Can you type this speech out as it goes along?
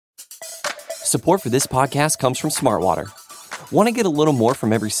Support for this podcast comes from Smartwater. Want to get a little more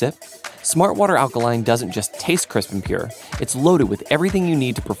from every sip? Smartwater Alkaline doesn't just taste crisp and pure, it's loaded with everything you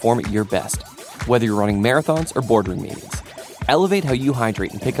need to perform at your best, whether you're running marathons or boardroom meetings. Elevate how you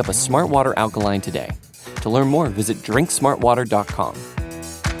hydrate and pick up a Smartwater Alkaline today. To learn more, visit drinksmartwater.com.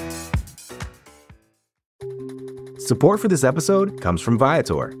 Support for this episode comes from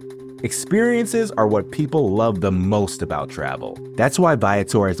Viator. Experiences are what people love the most about travel. That's why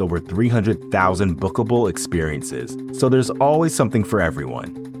Viator has over 300,000 bookable experiences, so there's always something for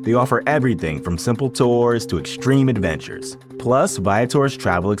everyone. They offer everything from simple tours to extreme adventures. Plus, Viator's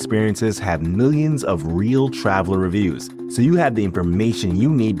travel experiences have millions of real traveler reviews, so you have the information you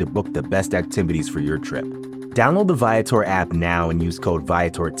need to book the best activities for your trip. Download the Viator app now and use code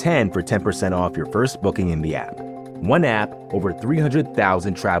Viator10 for 10% off your first booking in the app. One app, over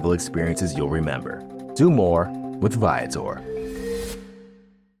 300,000 travel experiences you'll remember. Do more with Viator.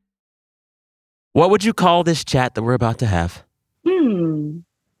 What would you call this chat that we're about to have? I'm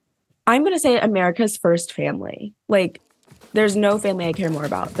going to say America's First Family. Like, there's no family I care more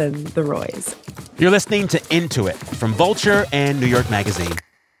about than the Roys. You're listening to Into It from Vulture and New York Magazine.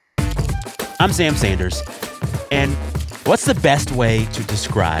 I'm Sam Sanders. And what's the best way to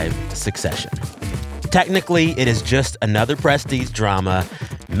describe Succession? Technically, it is just another prestige drama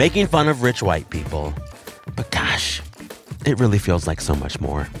making fun of rich white people. But gosh, it really feels like so much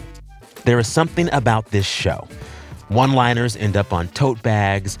more. There is something about this show. One-liners end up on tote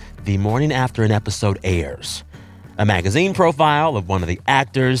bags the morning after an episode airs. A magazine profile of one of the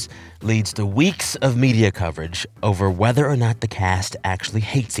actors leads to weeks of media coverage over whether or not the cast actually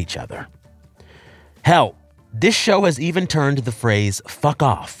hates each other. Hell, this show has even turned the phrase "fuck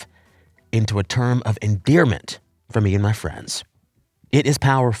off" into a term of endearment for me and my friends. It is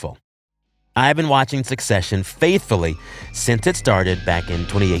powerful. I've been watching Succession faithfully since it started back in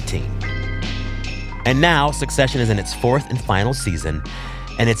 2018. And now Succession is in its fourth and final season,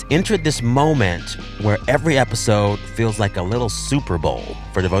 and it's entered this moment where every episode feels like a little Super Bowl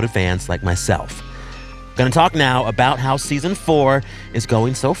for devoted fans like myself. Gonna talk now about how season 4 is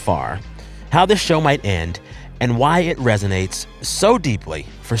going so far, how this show might end, and why it resonates so deeply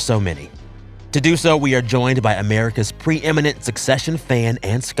for so many. To do so, we are joined by America's preeminent Succession fan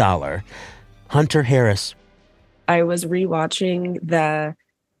and scholar, Hunter Harris. I was rewatching the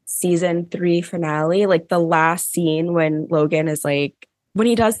season 3 finale, like the last scene when Logan is like, when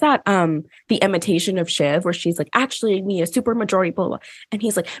he does that, the imitation of Shiv, where she's like, actually, me, a super majority, blah, blah, blah. And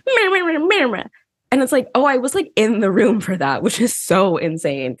he's like, meh, meh, meh, meh, meh. And it's like, oh, I was like in the room for that, which is so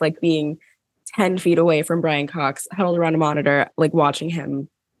insane. Like being 10 feet away from Brian Cox, huddled around a monitor, like watching him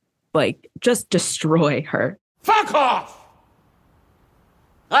like just destroy her. Fuck off!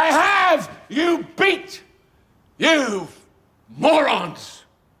 I have you beat! You morons!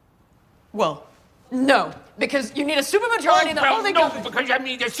 Well, no, because you need a supermajority that only no, because I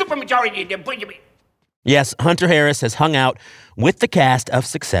need a supermajority. Yes, Hunter Harris has hung out with the cast of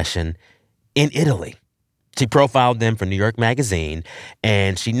Succession in Italy. She profiled them for New York Magazine,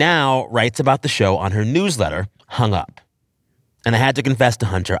 and she now writes about the show on her newsletter, Hung Up. And I had to confess to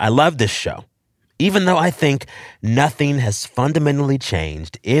Hunter, I love this show, even though I think nothing has fundamentally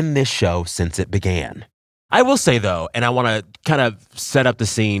changed in this show since it began. I will say, though, and I want to kind of set up the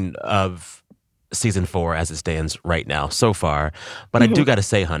scene of season 4 as it stands right now so far, but I do got to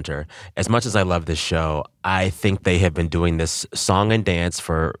say, Hunter, as much as I love this show, I think they have been doing this song and dance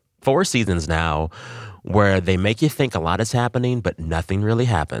for 4 seasons now where they make you think a lot is happening, but nothing really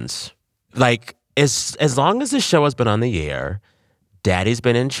happens. Like, as long as this show has been on the air, Daddy's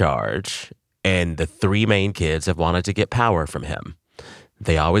been in charge, and the 3 main kids have wanted to get power from him.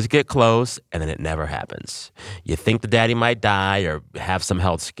 They always get close, and then it never happens. You think the daddy might die or have some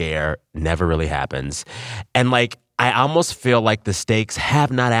health scare, never really happens. And, like, I almost feel like the stakes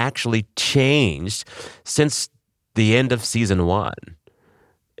have not actually changed since the end of season 1.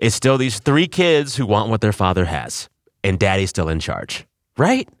 It's still these 3 kids who want what their father has, and Daddy's still in charge,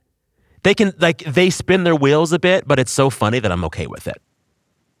 right? They spin their wheels a bit, but it's so funny that I'm okay with it.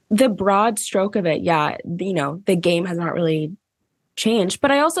 The broad stroke of it, yeah, you know, the game has not really changed.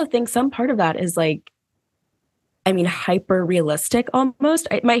 But I also think some part of that is like, I mean, hyper realistic almost.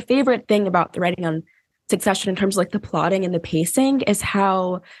 My favorite thing about the writing on Succession in terms of like the plotting and the pacing is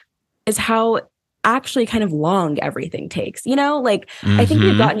how actually kind of long everything takes, you know? Like, I think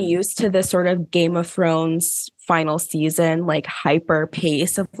we've gotten used to this sort of Game of Thrones final season, like hyper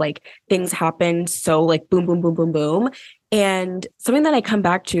pace of like things happen so like boom, boom, boom, boom, boom. And something that I come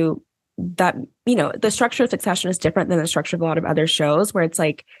back to that, you know, the structure of Succession is different than the structure of a lot of other shows where it's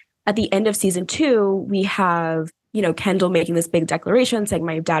like at the end of season 2, we have Kendall making this big declaration saying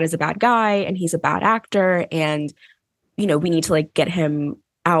my dad is a bad guy and he's a bad actor. And, we need to like get him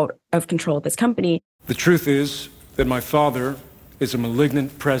out of control of this company. The truth is that my father is a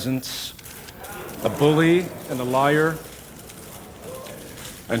malignant presence, a bully and a liar.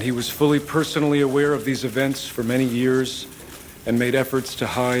 And he was fully personally aware of these events for many years and made efforts to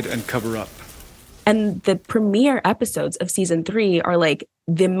hide and cover up. And the premiere episodes of season 3 are like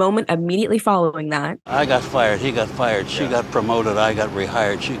the moment immediately following that. I got fired, he got fired, she got promoted, I got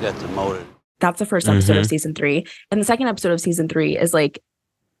rehired, she got demoted. That's the first episode of season 3. And the second episode of season 3 is like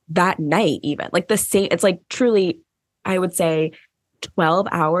that night even. Like the same, it's like truly, I would say 12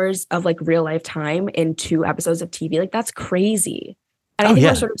 hours of like real life time in 2 episodes of TV. Like that's crazy. And I think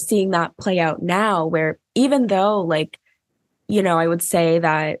we're sort of seeing that play out now where even though like, I would say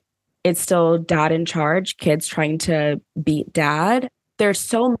that it's still dad in charge, kids trying to beat dad. There's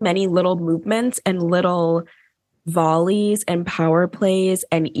so many little movements and little volleys and power plays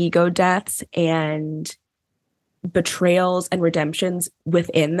and ego deaths and betrayals and redemptions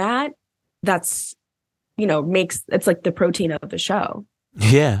within that. That's, it's like the protein of the show.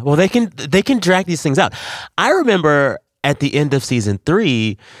 Yeah. Well, they can drag these things out. I remember at the end of season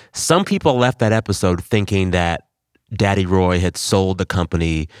 3, some people left that episode thinking that Daddy Roy had sold the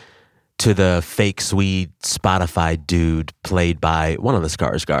company to the fake Swede Spotify dude played by one of the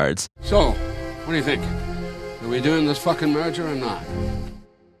Skarsgårds. So, what do you think? Are we doing this fucking merger or not?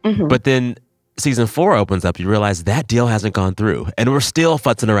 But then season 4 opens up, you realize that deal hasn't gone through. And we're still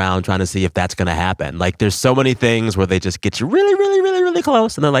futzing around trying to see if that's going to happen. Like there's so many things where they just get you really, really, really, really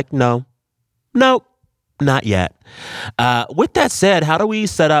close. And they're like, nope, not yet. With that said, how do we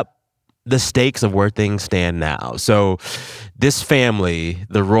set up the stakes of where things stand now? So this family,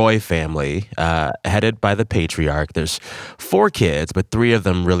 the Roy family, headed by the patriarch, there's 4 kids, but 3 of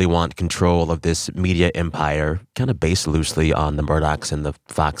them really want control of this media empire, kind of based loosely on the Murdochs and the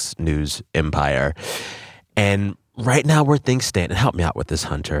Fox News empire. And right now where things stand, and help me out with this,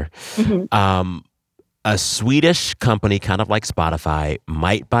 Hunter, a Swedish company, kind of like Spotify,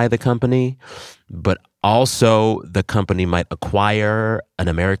 might buy the company, but also the company might acquire an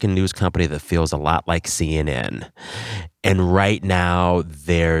American news company that feels a lot like CNN. And right now,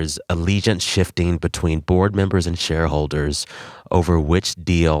 there's allegiance shifting between board members and shareholders over which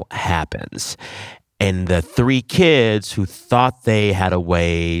deal happens. And the 3 kids who thought they had a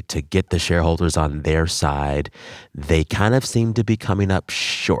way to get the shareholders on their side, they kind of seem to be coming up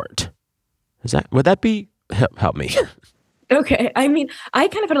short. Would that be, help me. Okay. I mean, I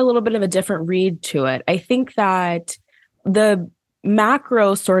kind of had a little bit of a different read to it. I think that the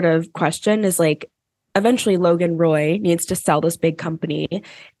macro sort of question is like, eventually Logan Roy needs to sell this big company.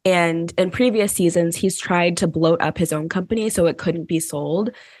 And in previous seasons, he's tried to bloat up his own company so it couldn't be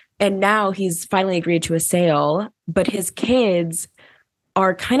sold. And now he's finally agreed to a sale, but his kids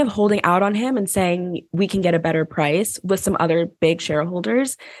are kind of holding out on him and saying, we can get a better price with some other big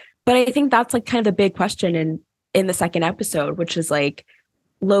shareholders. But I think that's like kind of the big question in the second episode, which is like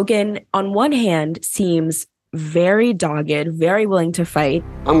Logan, on one hand, seems very dogged, very willing to fight.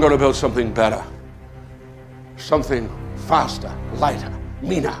 I'm going to build something better. Something faster, lighter,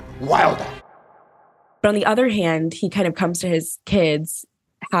 meaner, wilder. But on the other hand, he kind of comes to his kids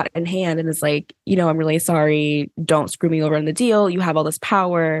hat in hand and is like, I'm really sorry. Don't screw me over in the deal. You have all this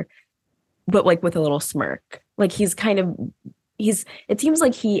power, but like with a little smirk. Like it seems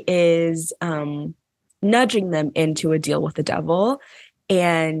like he is nudging them into a deal with the devil.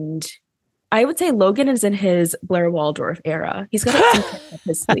 And I would say Logan is in his Blair Waldorf era. He's got it up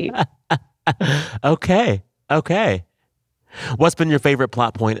his sleeve. Okay. What's been your favorite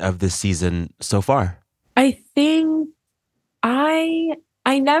plot point of this season so far? I think I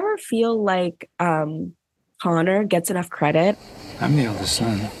never feel like Connor gets enough credit. I'm the eldest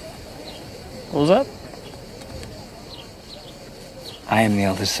son. What was that? I am the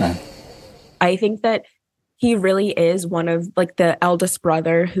eldest son. I think that he really is one of like the eldest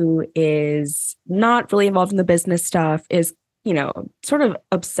brother who is not really involved in the business stuff, is, sort of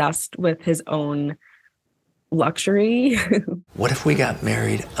obsessed with his own luxury. What if we got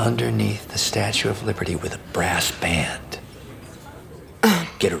married underneath the Statue of Liberty with a brass band?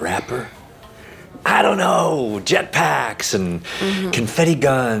 Get a rapper? I don't know, jetpacks and confetti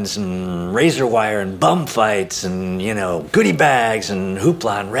guns and razor wire and bum fights and, goodie bags and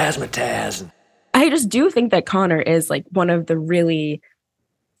hoopla and razzmatazz. I just do think that Connor is like one of the really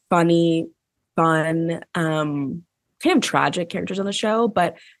funny, fun, kind of tragic characters on the show.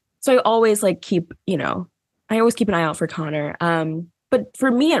 But so I always keep an eye out for Connor. But for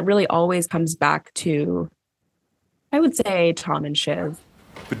me, it really always comes back to, I would say, Tom and Shiv.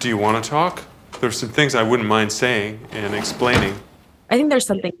 But do you want to talk? there's some things I wouldn't mind saying and explaining. I think there's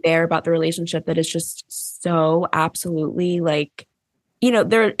something there about the relationship that is just so absolutely like, you know,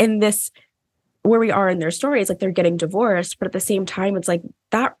 they're in this, where we are in their stories, like they're getting divorced, but at the same time, it's like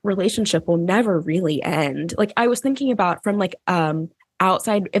that relationship will never really end. Like I was thinking about from like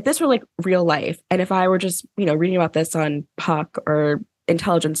outside, if this were like real life, and if I were just, you know, reading about this on Puck or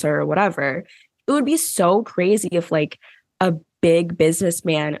Intelligencer or whatever, it would be so crazy if like a big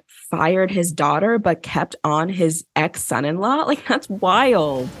businessman fired his daughter but kept on his ex-son-in-law. Like that's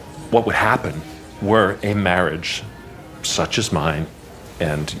wild. What would happen were a marriage such as mine,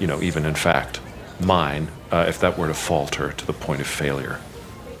 and, you know, even in fact, mine, if that were to falter to the point of failure?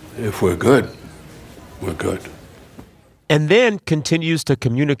 If we're good, we're good. And then continues to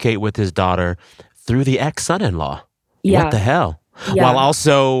communicate with his daughter through the ex-son-in-law. Yeah. What the hell? Yeah. While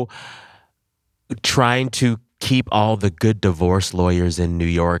also trying to keep all the good divorce lawyers in New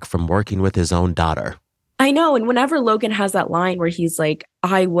York from working with his own daughter. I know. And whenever Logan has that line where he's like,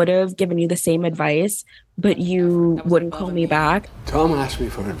 I would have given you the same advice, but you wouldn't call me back. Tom asked me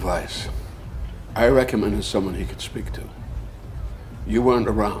for advice. I recommended someone he could speak to. You weren't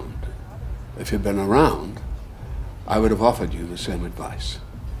around. If you'd been around, I would have offered you the same advice.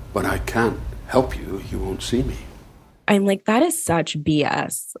 But I can't help you. You won't see me. I'm like, that is such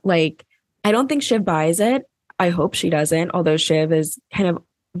BS. Like, I don't think Shiv buys it. I hope she doesn't, although Shiv is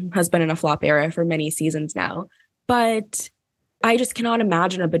has been in a flop era for many seasons now. But I just cannot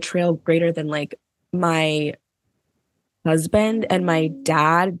imagine a betrayal greater than like my husband and my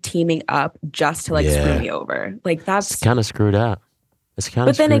dad teaming up just to like screw me over. Like that's kind of screwed up. It's kind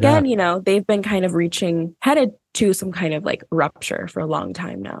of. But then again, you know, they've been kind of headed to some kind of like rupture for a long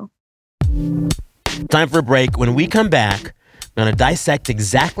time now. Time for a break. When we come back, we're going to dissect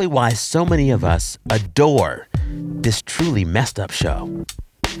exactly why so many of us adore this truly messed up show.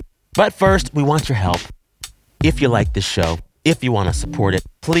 But first, we want your help. If you like this show, if you want to support it,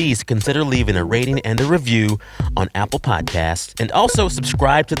 please consider leaving a rating and a review on Apple Podcasts, and also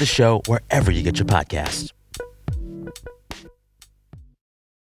subscribe to the show wherever you get your podcasts.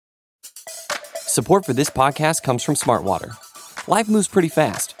 Support for this podcast comes from Smartwater. Life moves pretty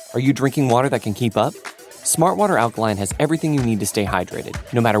fast. Are you drinking water that can keep up? Smartwater Alkaline has everything you need to stay hydrated,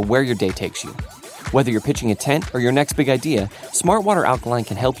 no matter where your day takes you. Whether you're pitching a tent or your next big idea, Smartwater Alkaline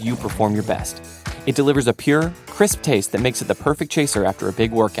can help you perform your best. It delivers a pure, crisp taste that makes it the perfect chaser after a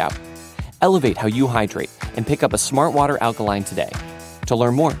big workout. Elevate how you hydrate and pick up a Smartwater Alkaline today. To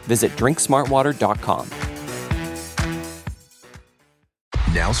learn more, visit drinksmartwater.com.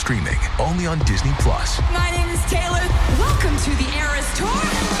 Now streaming only on Disney+. My name is Taylor. Welcome to the Eras Tour.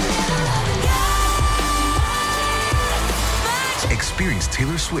 Experience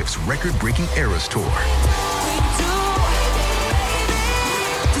Taylor Swift's record-breaking Eras Tour.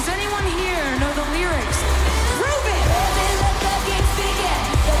 Does anyone here know the lyrics? Prove it!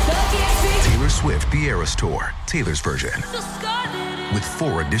 Taylor Swift The Eras Tour, Taylor's version. With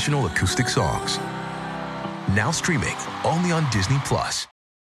 4 additional acoustic songs. Now streaming only on Disney+.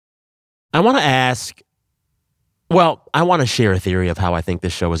 I want to ask, well, I want to share a theory of how I think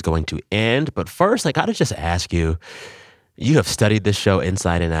this show is going to end. But first, I got to just ask you, you have studied this show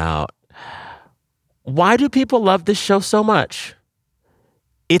inside and out. Why do people love this show so much?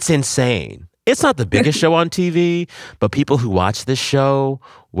 It's insane. It's not the biggest show on TV, but people who watch this show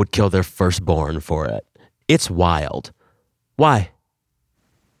would kill their firstborn for it. It's wild. Why?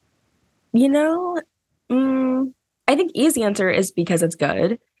 You know, I think easy answer is because it's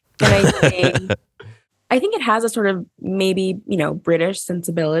good. And I think it has a sort of maybe, you know, British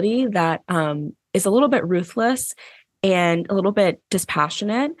sensibility that is a little bit ruthless and a little bit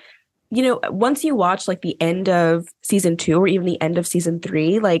dispassionate. You know, once you watch like the end of season 2 or even the end of season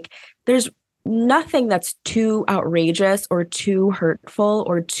 3, like there's nothing that's too outrageous or too hurtful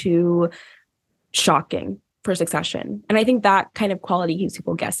or too shocking for Succession. And I think that kind of quality keeps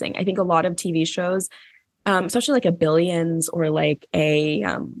people guessing. I think a lot of TV shows, especially like a Billions or like a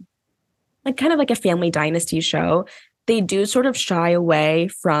like kind of like a family dynasty show, they do sort of shy away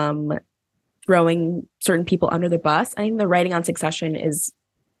from throwing certain people under the bus. I think the writing on Succession is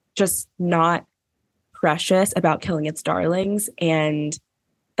just not precious about killing its darlings. And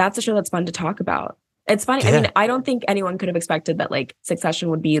that's a show that's fun to talk about. It's funny. Yeah. I mean, I don't think anyone could have expected that like Succession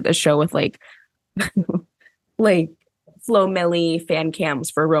would be the show with like like Flo Milli fan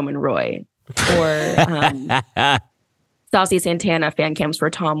cams for Roman Roy or Saucy Santana fan cams for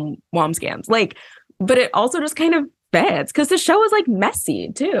Tom Wambsgans. Like, but it also just kind of fits because the show is like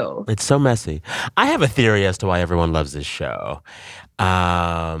messy too. It's so messy. I have a theory as to why everyone loves this show.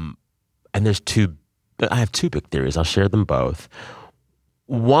 And I have 2 big theories. I'll share them both.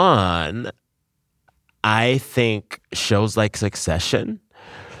 One, I think shows like Succession,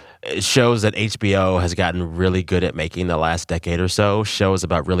 shows that HBO has gotten really good at making the last decade or so, shows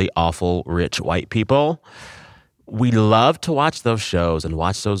about really awful, rich white people. We love to watch those shows and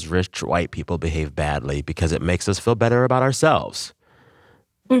watch those rich white people behave badly because it makes us feel better about ourselves.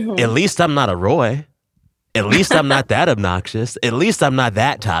 Mm-hmm. At least I'm not a Roy. At least I'm not that obnoxious. At least I'm not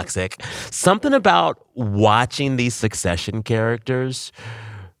that toxic. Something about watching these Succession characters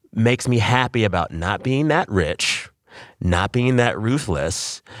makes me happy about not being that rich, not being that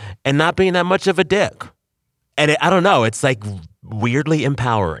ruthless, and not being that much of a dick. And I don't know, it's like weirdly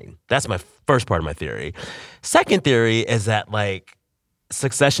empowering. That's my first part of my theory. Second theory is that like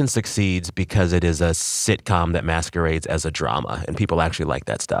Succession succeeds because it is a sitcom that masquerades as a drama, and people actually like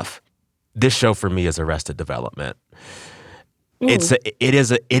that stuff. This show for me is Arrested Development. It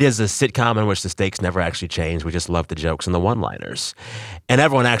is a sitcom in which the stakes never actually change. We just love the jokes and the one-liners. And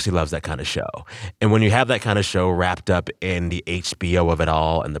everyone actually loves that kind of show. And when you have that kind of show wrapped up in the HBO of it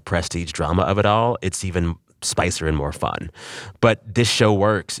all and the prestige drama of it all, it's even spicier and more fun. But this show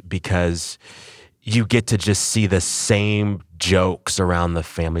works because you get to just see the same jokes around the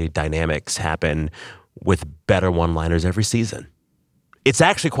family dynamics happen with better one-liners every season. It's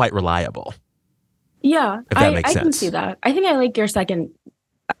actually quite reliable. Yeah, If that makes I sense. can see that. I think I like your second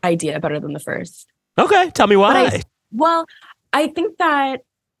idea better than the first. Okay, tell me why. I think that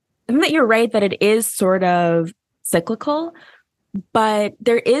you're right that it is sort of cyclical, but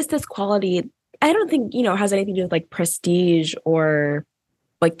there is this quality. I don't think, has anything to do with like prestige or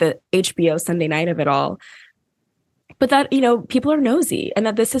like the HBO Sunday night of it all. But that, people are nosy and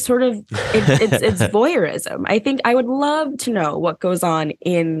that this is sort of, it's voyeurism. I think I would love to know what goes on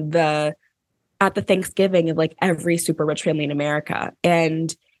at the Thanksgiving of like every super rich family in America.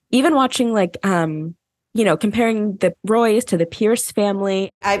 And even watching like, comparing the Roys to the Pierce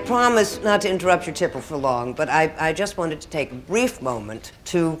family. I promise not to interrupt your tipper for long, but I just wanted to take a brief moment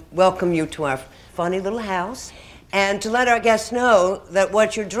to welcome you to our funny little house and to let our guests know that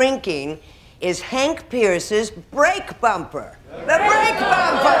what you're drinking is Hank Pierce's Brake Bumper. The Brake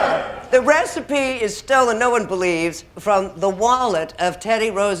Bumper! The recipe is stolen, no one believes, from the wallet of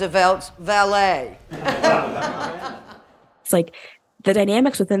Teddy Roosevelt's valet. It's like the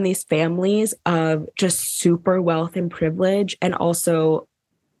dynamics within these families of just super wealth and privilege, and also,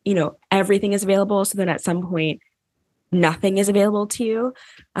 everything is available. So then at some point, nothing is available to you.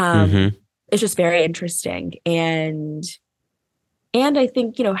 It's just very interesting. And I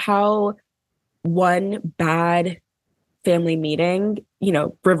think, how one bad family meeting,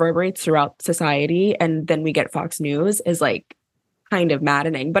 reverberates throughout society, and then we get Fox News is like kind of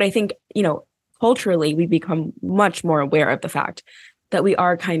maddening. But I think, culturally, we become much more aware of the fact that we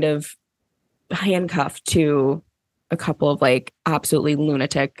are kind of handcuffed to a couple of like absolutely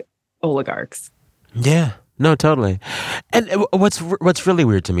lunatic oligarchs. Yeah, no, totally. And what's really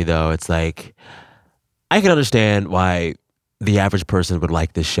weird to me though, it's like I can understand why the average person would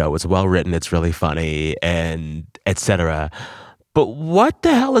like this show. It's well written, it's really funny, and etc. But what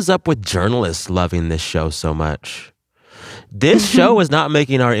the hell is up with journalists loving this show so much? This show is not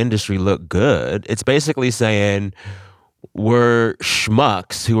making our industry look good. It's basically saying we're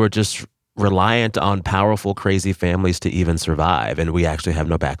schmucks who are just reliant on powerful, crazy families to even survive, and we actually have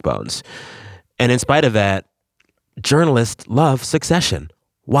no backbones. And in spite of that, journalists love Succession.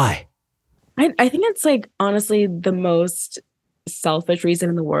 Why? I think it's like honestly the most selfish reason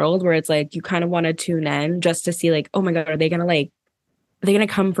in the world, where it's like you kind of want to tune in just to see like, oh my God, are they gonna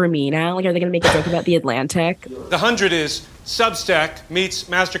come for me now? Like, are they gonna make a joke about the Atlantic? The 100 is Substack meets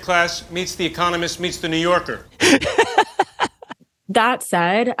Masterclass meets The Economist meets The New Yorker. That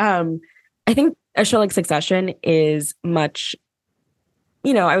said, I think a show like Succession is much,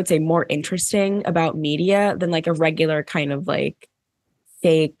 I would say more interesting about media than like a regular kind of like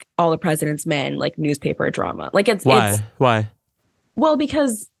fake All the President's Men like newspaper drama. Like Why? Well,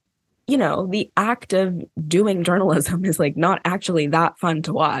 because the act of doing journalism is like not actually that fun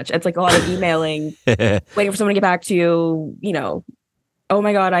to watch. It's like a lot of emailing, waiting for someone to get back to you, oh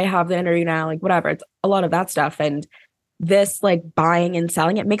my God, I have the interview now, like whatever. It's a lot of that stuff. And this like buying and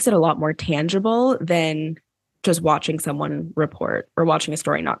selling, it makes it a lot more tangible than just watching someone report or watching a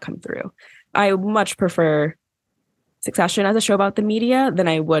story not come through. I much prefer Succession as a show about the media than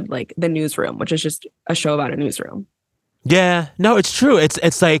I would like The Newsroom, which is just a show about a newsroom. Yeah, no, it's true.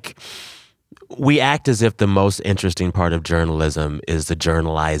 It's like we act as if the most interesting part of journalism is the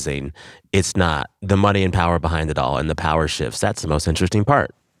journalizing. It's not. The money and power behind it all and the power shifts. That's the most interesting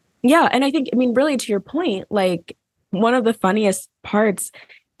part. Yeah. And I think, really to your point, like one of the funniest parts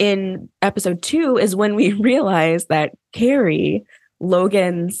in episode 2 is when we realize that Carrie,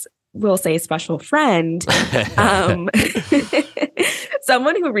 Logan's will say special friend,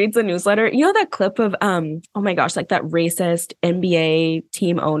 someone who reads the newsletter, you know, that clip of, oh my gosh, like that racist NBA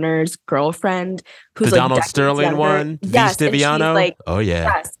team owner's girlfriend who's the like Donald Sterling younger. one, Yes, V. Stiviano. like, oh yeah.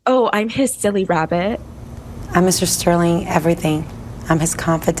 Yes. Oh, I'm his silly rabbit. I'm Mr. Sterling everything. I'm his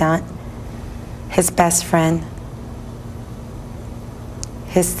confidant, his best friend,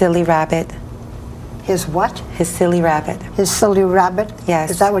 his silly rabbit. His what? His silly rabbit. His silly rabbit?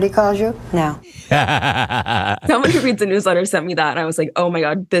 Yes. Is that what he calls you? No. Someone who reads the newsletter sent me that, and I was like, oh my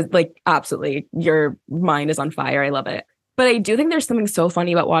God, this, like, absolutely, your mind is on fire. I love it. But I do think there's something so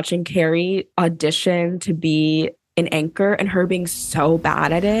funny about watching Carrie audition to be an anchor and her being so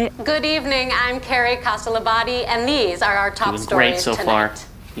bad at it. Good evening, I'm Carrie Castellabati, and these are our top Doing stories great so tonight.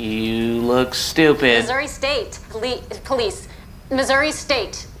 far. You look stupid. Missouri State Police. Missouri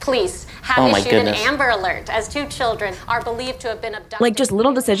State Police have Oh my issued goodness. an Amber Alert as 2 children are believed to have been abducted. Like, just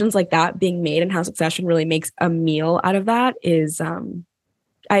little decisions like that being made and how Succession really makes a meal out of that is,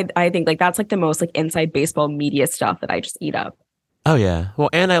 I think like that's like the most like inside baseball media stuff that I just eat up. Oh yeah. Well,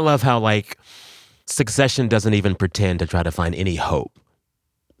 and I love how like Succession doesn't even pretend to try to find any hope.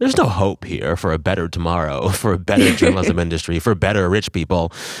 There's no hope here for a better tomorrow, for a better journalism industry, for better rich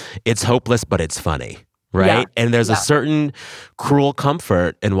people. It's hopeless, but it's funny. Right. Yeah. And there's a certain cruel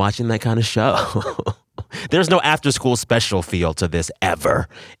comfort in watching that kind of show. There's no after school special feel to this ever.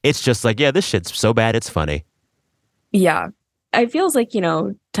 It's just like, yeah, this shit's so bad, it's funny. Yeah. It feels like, you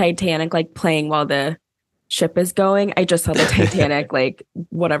know, Titanic, like playing while the ship is going. I just saw the Titanic, like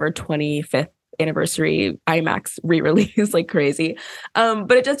whatever, 25th anniversary IMAX re-release like crazy.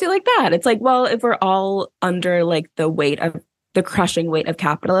 But it does feel like that. It's like, well, if we're all under like the crushing weight of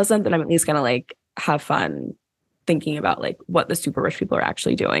capitalism, then I'm at least gonna like have fun thinking about like what the super rich people are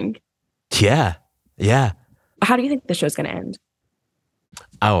actually doing. Yeah. Yeah. How do you think the show's gonna end?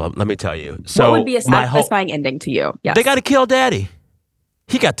 Oh, let me tell you. So what would be a satisfying ending to you? Yes. They got to kill Daddy.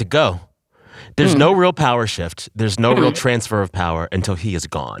 He got to go. There's no real power shift. There's no real transfer of power until he is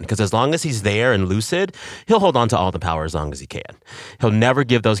gone. Because as long as he's there and lucid, he'll hold on to all the power as long as he can. He'll never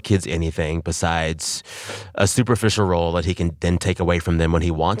give those kids anything besides a superficial role that he can then take away from them when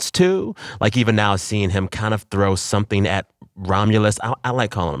he wants to. Like even now, seeing him kind of throw something at Romulus. I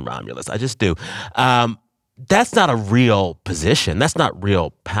like calling him Romulus. I just do. That's not a real position. That's not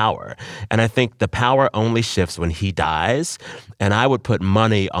real power. And I think the power only shifts when he dies. And I would put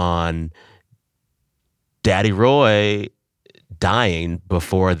money on Daddy Roy dying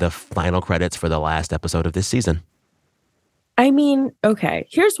before the final credits for the last episode of this season. I mean, okay,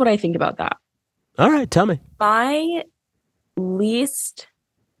 here's what I think about that. All right, tell me. My least...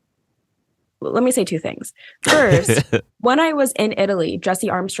 Let me say 2 things. First, when I was in Italy, Jesse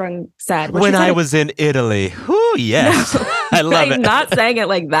Armstrong said... When I was in Italy. Ooh, yes. No, I love it. I'm not saying it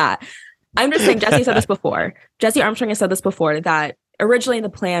like that. I'm just saying Jesse said this before. Jesse Armstrong has said this before, that originally the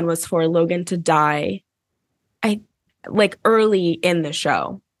plan was for Logan to die early in the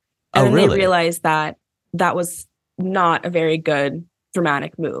show. And then they realized that that was not a very good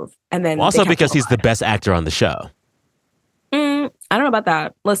dramatic move. And then also because he's the best actor on the show. I don't know about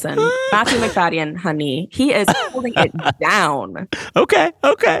that. Listen, Matthew McFadden, honey, he is holding it down. Okay.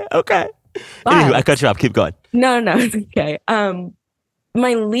 But, Anywho, I cut you off. Keep going. No, it's okay.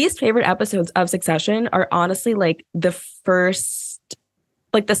 My least favorite episodes of Succession are honestly like the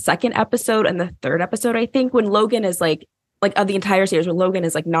second episode and the third episode, I think, when Logan is like of the entire series, where Logan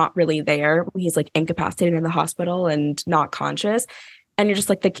is like not really there. He's like incapacitated in the hospital and not conscious. And you're just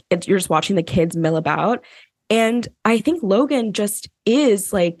like you're just watching the kids mill about. And I think Logan just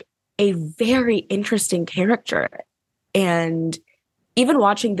is like a very interesting character. And even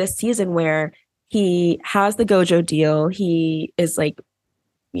watching this season where he has the Gojo deal, he was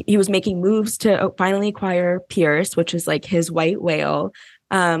making moves to finally acquire Pierce, which is like his white whale.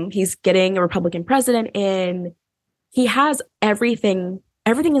 He's getting a Republican president in. He has everything.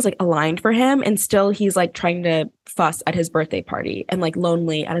 Everything is like aligned for him. And still he's like trying to fuss at his birthday party and like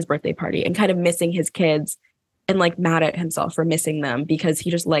lonely at his birthday party and kind of missing his kids and like mad at himself for missing them because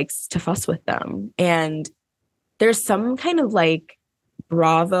he just likes to fuss with them. And there's some kind of like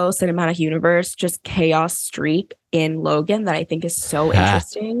Bravo cinematic universe, just chaos streak in Logan that I think is so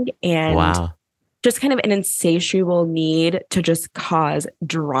interesting. And just kind of an insatiable need to just cause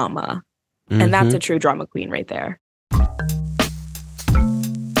drama. Mm-hmm. And that's a true drama queen right there.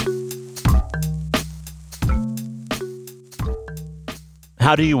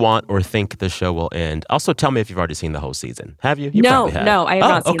 How do you want or think the show will end? Also, tell me if you've already seen the whole season. Have you? No, have. No, I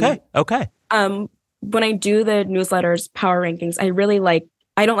have not seen it. Okay. When I do the newsletters, power rankings,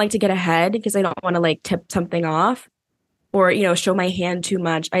 I don't like to get ahead because I don't want to like tip something off. or, show my hand too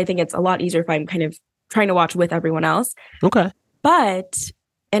much. I think it's a lot easier if I'm kind of trying to watch with everyone else. Okay. But,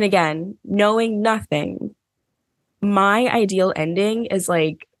 and again, knowing nothing, my ideal ending is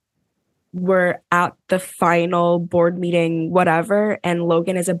like we're at the final board meeting, whatever, and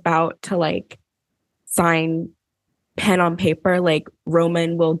Logan is about to like sign pen on paper, like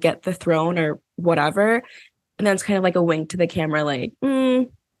Roman will get the throne or whatever. And then it's kind of like a wink to the camera, like,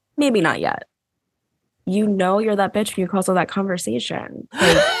 maybe not yet. You're that bitch when you caused all that conversation.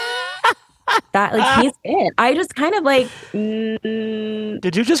 Like, that, like, he's it. I just kind of like.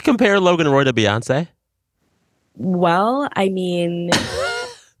 Did you just compare Logan Roy to Beyonce? Well, I mean,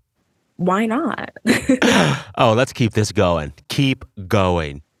 why not? Oh, let's keep this going. Keep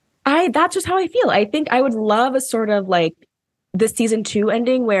going. That's just how I feel. I think I would love a sort of like the season 2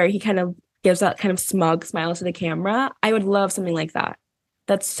 ending where he kind of gives that kind of smug smile to the camera. I would love something like that.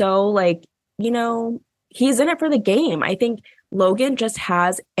 That's so like, he's in it for the game. I think Logan just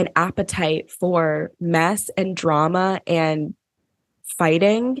has an appetite for mess and drama and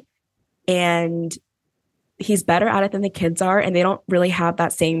fighting, and he's better at it than the kids are, and they don't really have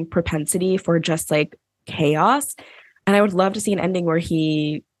that same propensity for just like chaos. And I would love to see an ending where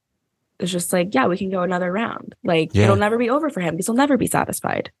he is just like, yeah, we can go another round. Like, it'll never be over for him because he'll never be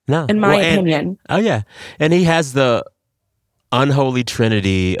satisfied. No. In my opinion. Oh, yeah. And he has the unholy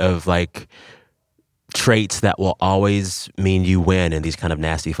trinity of like traits that will always mean you win in these kind of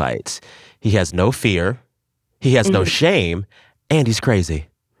nasty fights. He has no fear. He has no shame. And he's crazy.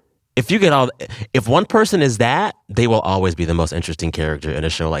 If one person is that, they will always be the most interesting character in a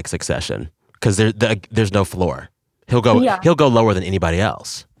show like Succession because there's no floor. He'll go lower than anybody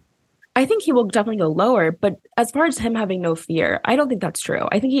else. I think he will definitely go lower, but as far as him having no fear, I don't think that's true.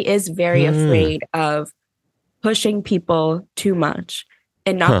 I think he is very afraid of pushing people too much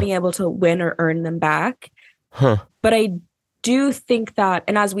and not being able to win or earn them back. But I do think that,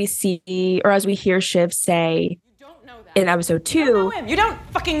 and as we see or as we hear Shiv say in episode 2, you don't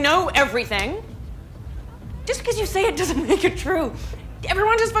fucking know everything. Just because you say it doesn't make it true.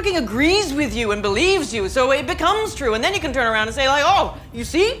 Everyone just fucking agrees with you and believes you, so it becomes true. And then you can turn around and say like, oh, you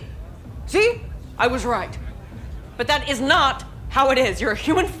see? See? I was right. But that is not how it is. You're a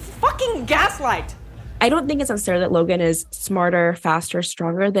human fucking gaslight. I don't think it's necessarily that Logan is smarter, faster,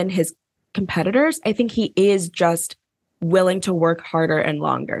 stronger than his competitors. I think he is just willing to work harder and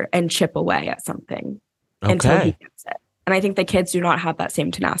longer and chip away at something until he gets it. And I think the kids do not have that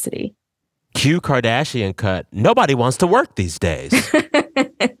same tenacity. Cue Kardashian cut. Nobody wants to work these days.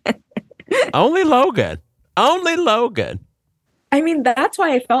 Only Logan. Only Logan. I mean, that's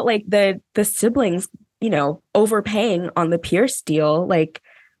why I felt like the siblings, overpaying on the Pierce deal. Like,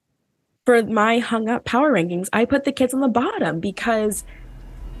 for my hung up power rankings, I put the kids on the bottom because,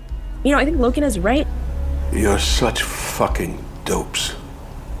 I think Logan is right. You're such fucking dopes.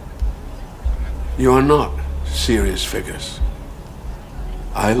 You are not serious figures.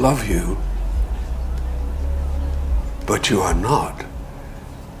 I love you, but you are not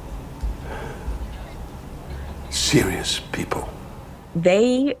serious people.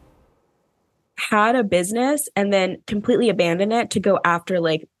 They had a business and then completely abandoned it to go after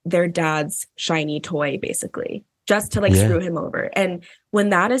like their dad's shiny toy, basically, just to like screw him over. And when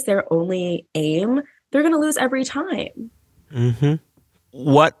that is their only aim, they're going to lose every time. Mm-hmm.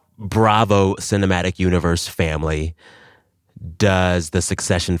 What Bravo Cinematic Universe family does the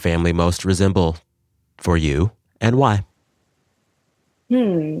Succession family most resemble for you, and why?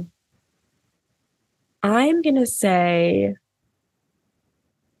 I'm going to say,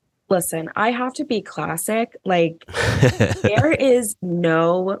 listen, I have to be classic. Like, there is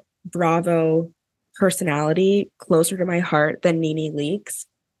no Bravo personality closer to my heart than Nene Leakes.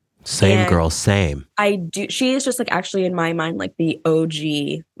 Same, and girl, same. I do. She is just like actually in my mind, like the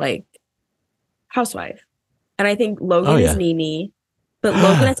OG, like housewife. And I think Logan is Nene, but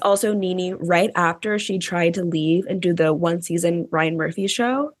Logan is also Nene right after she tried to leave and do the one season Ryan Murphy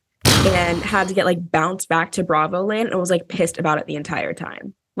show and had to get like bounced back to Bravo land and was like pissed about it the entire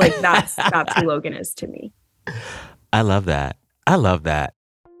time. Like that's who Logan is to me. I love that. I love that.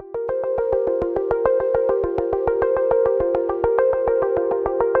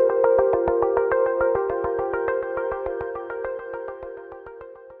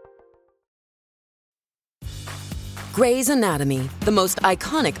 Grey's Anatomy, the most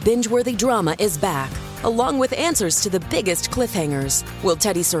iconic binge-worthy drama, is back, along with answers to the biggest cliffhangers. Will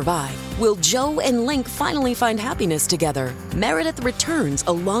Teddy survive? Will Joe and Link finally find happiness together? Meredith returns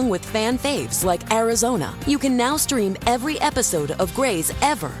along with fan faves like Arizona. You can now stream every episode of Grey's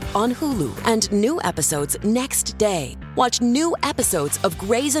ever on Hulu and new episodes next day. Watch new episodes of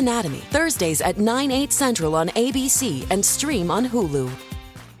Grey's Anatomy Thursdays at 9/8 Central on ABC and stream on Hulu.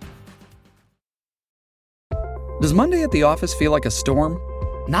 Does Monday at the office feel like a storm?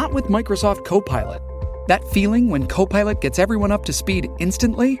 Not with Microsoft Copilot. That feeling when Copilot gets everyone up to speed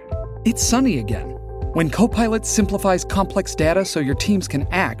instantly? It's sunny again. When Copilot simplifies complex data so your teams can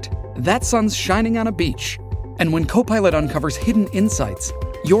act, that sun's shining on a beach. And when Copilot uncovers hidden insights,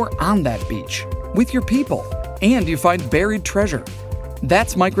 you're on that beach with your people, and you find buried treasure.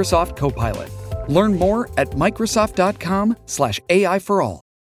 That's Microsoft Copilot. Learn more at Microsoft.com/AI for all.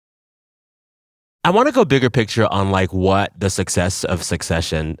 I want to go bigger picture on like what the success of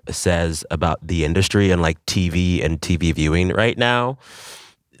Succession says about the industry and like TV and TV viewing right now.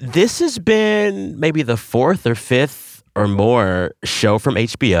 This has been maybe the fourth or fifth or more show from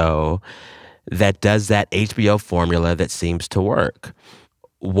HBO that does that HBO formula that seems to work.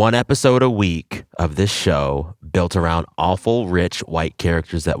 One episode a week of this show built around awful, rich, white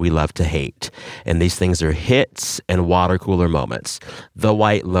characters that we love to hate. And these things are hits and water cooler moments. The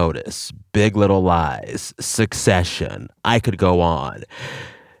White Lotus, Big Little Lies, Succession. I could go on.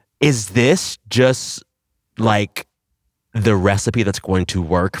 Is this just like the recipe that's going to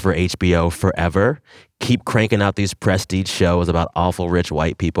work for HBO forever? Keep cranking out these prestige shows about awful, rich,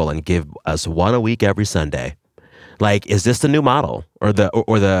 white people and give us one a week every Sunday. Like, is this the new model or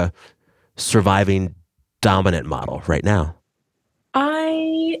the surviving dominant model right now?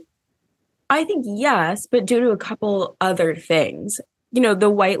 I think yes, but due to a couple other things. You know, The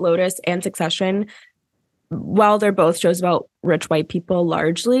White Lotus and Succession, while they're both shows about rich white people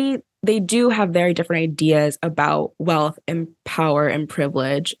largely, they do have very different ideas about wealth and power and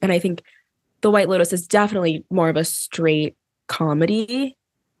privilege. And I think The White Lotus is definitely more of a straight comedy.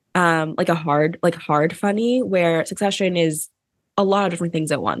 Like hard funny, where Succession is a lot of different things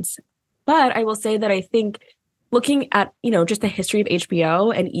at once. But I will say that I think looking at, just the history of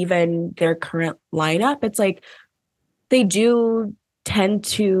HBO and even their current lineup, it's like they do tend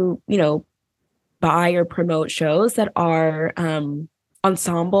to, buy or promote shows that are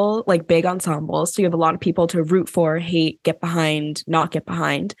ensemble, like big ensembles. So you have a lot of people to root for, hate, get behind, not get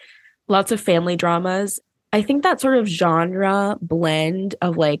behind. Lots of family dramas. I think that sort of genre blend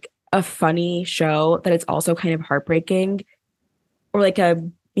of like a funny show that it's also kind of heartbreaking, or like a,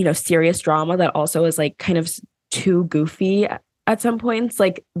 serious drama that also is like kind of too goofy at some points.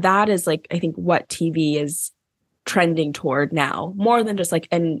 Like that is like, I think what TV is trending toward now, more than just like,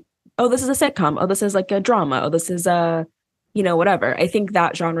 this is a sitcom. Oh, this is like a drama. Oh, this is a, whatever. I think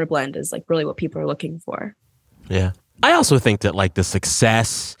that genre blend is like really what people are looking for. Yeah. I also think that like the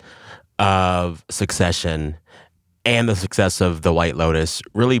success of Succession and the success of The White Lotus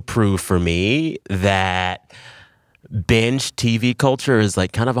really proved for me that binge TV culture is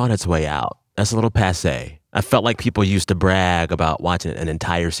like kind of on its way out. That's a little passé. I felt like people used to brag about watching an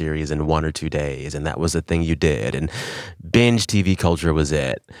entire series in 1 or 2 days, and that was the thing you did. And binge TV culture was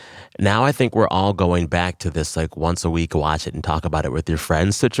it. Now I think we're all going back to this like once a week, watch it and talk about it with your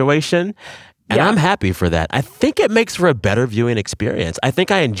friends situation. And I'm happy for that. I think it makes for a better viewing experience. I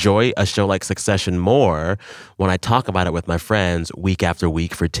think I enjoy a show like Succession more when I talk about it with my friends week after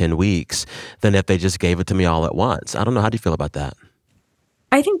week for 10 weeks than if they just gave it to me all at once. I don't know. How do you feel about that?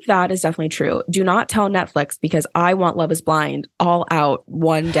 I think that is definitely true. Do not tell Netflix, because I want Love is Blind all out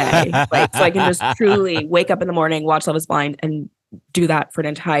one day. Like, so I can just truly wake up in the morning, watch Love is Blind, and do that for an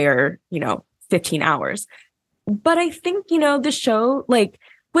entire, 15 hours. But I think, the show, like,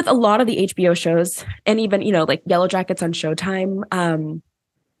 with a lot of the HBO shows, and even, like Yellow Jackets on Showtime,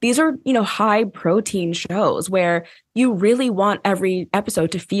 these are, high protein shows where you really want every episode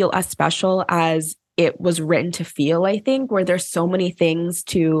to feel as special as it was written to feel, I think, where there's so many things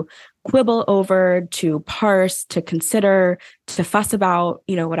to quibble over, to parse, to consider, to fuss about,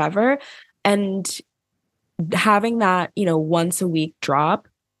 whatever. And having that, once a week drop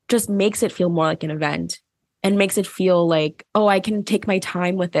just makes it feel more like an event. And makes it feel like, oh, I can take my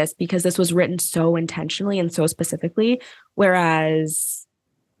time with this because this was written so intentionally and so specifically. Whereas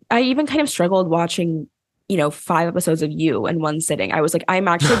I even kind of struggled watching, 5 episodes of You in one sitting. I was like, I'm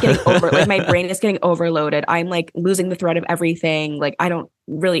actually getting like my brain is getting overloaded. I'm like losing the thread of everything. Like I don't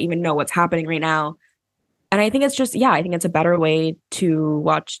really even know what's happening right now. And I think it's just, I think it's a better way to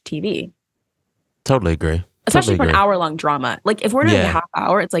watch TV. Totally agree. Especially for an hour-long drama. Like if we're doing a half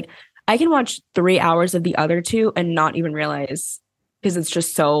hour, it's like, I can watch 3 hours of the other two and not even realize because it's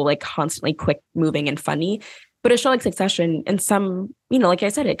just so like constantly quick moving and funny. But a show like Succession, and some, like I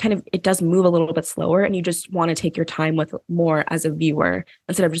said, it does move a little bit slower, and you just want to take your time with more as a viewer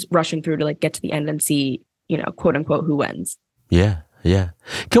instead of just rushing through to like get to the end and see, quote unquote, who wins. Yeah. Yeah.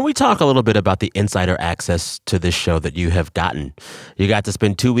 Can we talk a little bit about the insider access to this show that you have gotten? You got to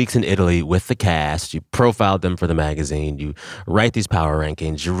spend 2 weeks in Italy with the cast. You profiled them for the magazine. You write these power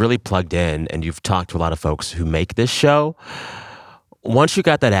rankings. You're really plugged in, and you've talked to a lot of folks who make this show. Once you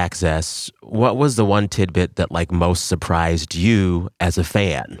got that access, what was the one tidbit that like most surprised you as a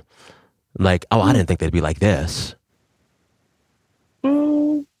fan? Like, I didn't think they'd be like this.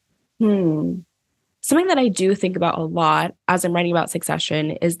 Something that I do think about a lot as I'm writing about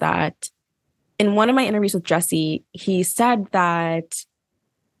Succession is that in one of my interviews with Jesse, he said that,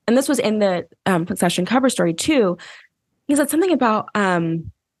 and this was in the Succession cover story too, he said something about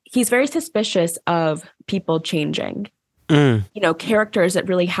he's very suspicious of people changing. Characters that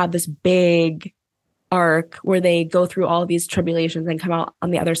really have this big arc where they go through all of these tribulations and come out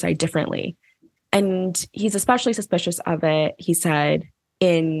on the other side differently. And he's especially suspicious of it, he said,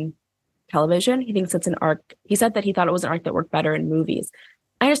 in television. He thinks it's an arc. He said that he thought it was an arc that worked better in movies.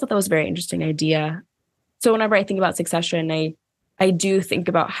 I just thought that was a very interesting idea. So whenever I think about Succession, I do think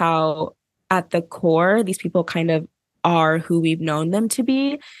about how at the core, these people kind of are who we've known them to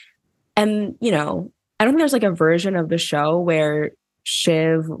be. And, I don't think there's like a version of the show where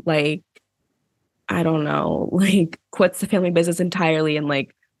Shiv, like, I don't know, like quits the family business entirely and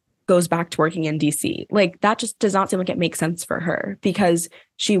like goes back to working in DC. Like that just does not seem like it makes sense for her because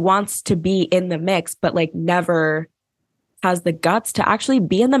she wants to be in the mix, but like never has the guts to actually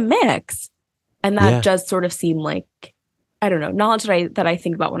be in the mix. And that does sort of seem like, I don't know, knowledge that I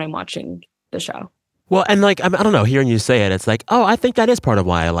think about when I'm watching the show. Well, and like, I don't know, hearing you say it, it's like, I think that is part of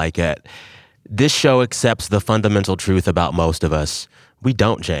why I like it. This show accepts the fundamental truth about most of us. We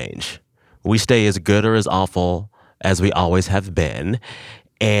don't change. We stay as good or as awful as we always have been.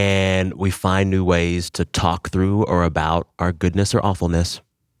 And we find new ways to talk through or about our goodness or awfulness.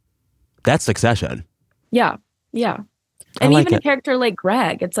 That's Succession. Yeah. Yeah. And even a character like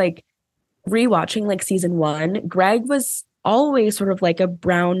Greg, it's like rewatching like season 1, Greg was always sort of like a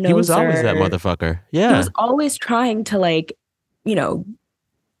brown noser. He was always that motherfucker. Yeah. He was always trying to like,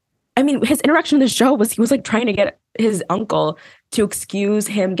 his interaction in the show was he was like trying to get his uncle to excuse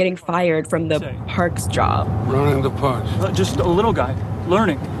him getting fired from the parks job. Running the parks. Just a little guy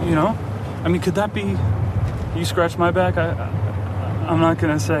learning, could that be, you scratch my back? I'm not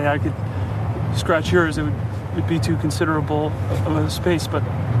going to say I could scratch yours. It'd be too considerable of a space, but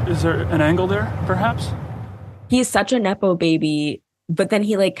is there an angle there, perhaps? He's such a Nepo baby, but then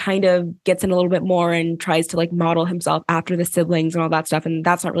he like kind of gets in a little bit more and tries to like model himself after the siblings and all that stuff. And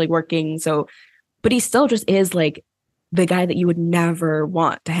that's not really working. So, but he still just is like the guy that you would never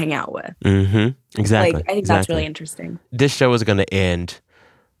want to hang out with. Mm-hmm. Exactly. Like, I think that's really interesting. This show is going to end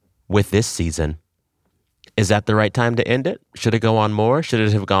with this season. Is that the right time to end it? Should it go on more? Should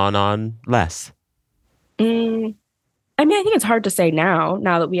it have gone on less? I think it's hard to say now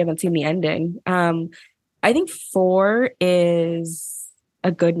that we haven't seen the ending. I think 4 is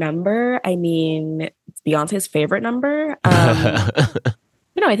a good number. I mean, it's Beyonce's favorite number.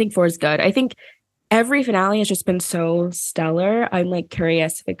 I think 4 is good. I think every finale has just been so stellar. I'm like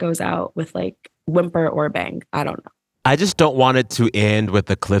curious if it goes out with like whimper or a bang. I don't know. I just don't want it to end with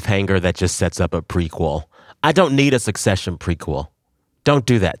a cliffhanger that just sets up a prequel. I don't need a Succession prequel. Don't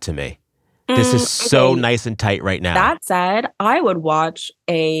do that to me. This is so nice and tight right now. That said, I would watch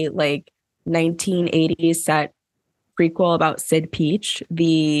a like 1980s set prequel about Sid Peach,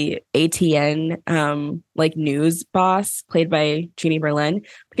 the ATN like news boss played by Jeannie Berlin,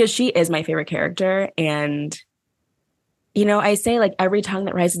 because she is my favorite character. And I say like every tongue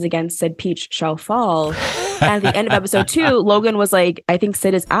that rises against Sid Peach shall fall. And at the end of episode 2, Logan was like, I think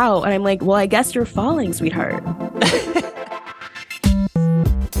Sid is out. And I'm like, well, I guess you're falling, sweetheart.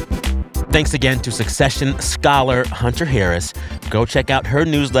 Thanks again to Succession scholar Hunter Harris. Go check out her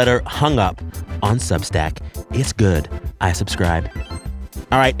newsletter, Hung Up, on Substack. It's good. I subscribe.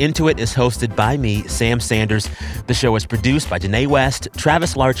 All right, Into It is hosted by me, Sam Sanders. The show is produced by Janae West,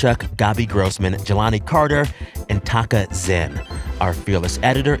 Travis Larchuk, Gabi Grossman, Jelani Carter, and Taka Zen. Our fearless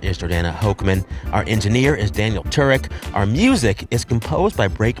editor is Jordana Hochman. Our engineer is Daniel Turek. Our music is composed by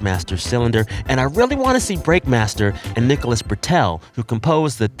Breakmaster Cylinder. And I really want to see Breakmaster and Nicholas Bertel, who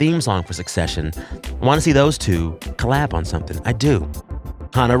composed the theme song for Succession. I want to see those two collab on something. I do.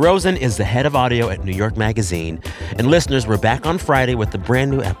 Hannah Rosen is the head of audio at New York Magazine. And listeners, we're back on Friday with a brand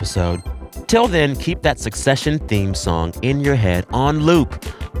new episode. Till then, keep that Succession theme song in your head on loop,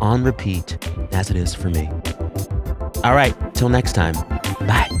 on repeat, as it is for me. All right, till next time.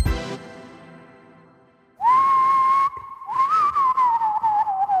 Bye.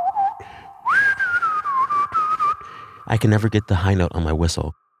 I can never get the high note on my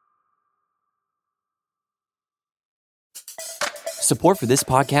whistle. Support for this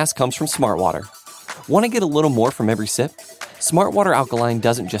podcast comes from Smartwater. Want to get a little more from every sip? Smartwater Alkaline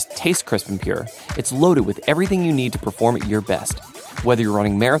doesn't just taste crisp and pure. It's loaded with everything you need to perform at your best, whether you're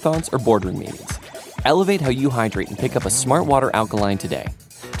running marathons or boardroom meetings. Elevate how you hydrate and pick up a Smartwater Alkaline today.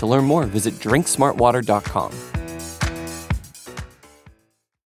 To learn more, visit drinksmartwater.com.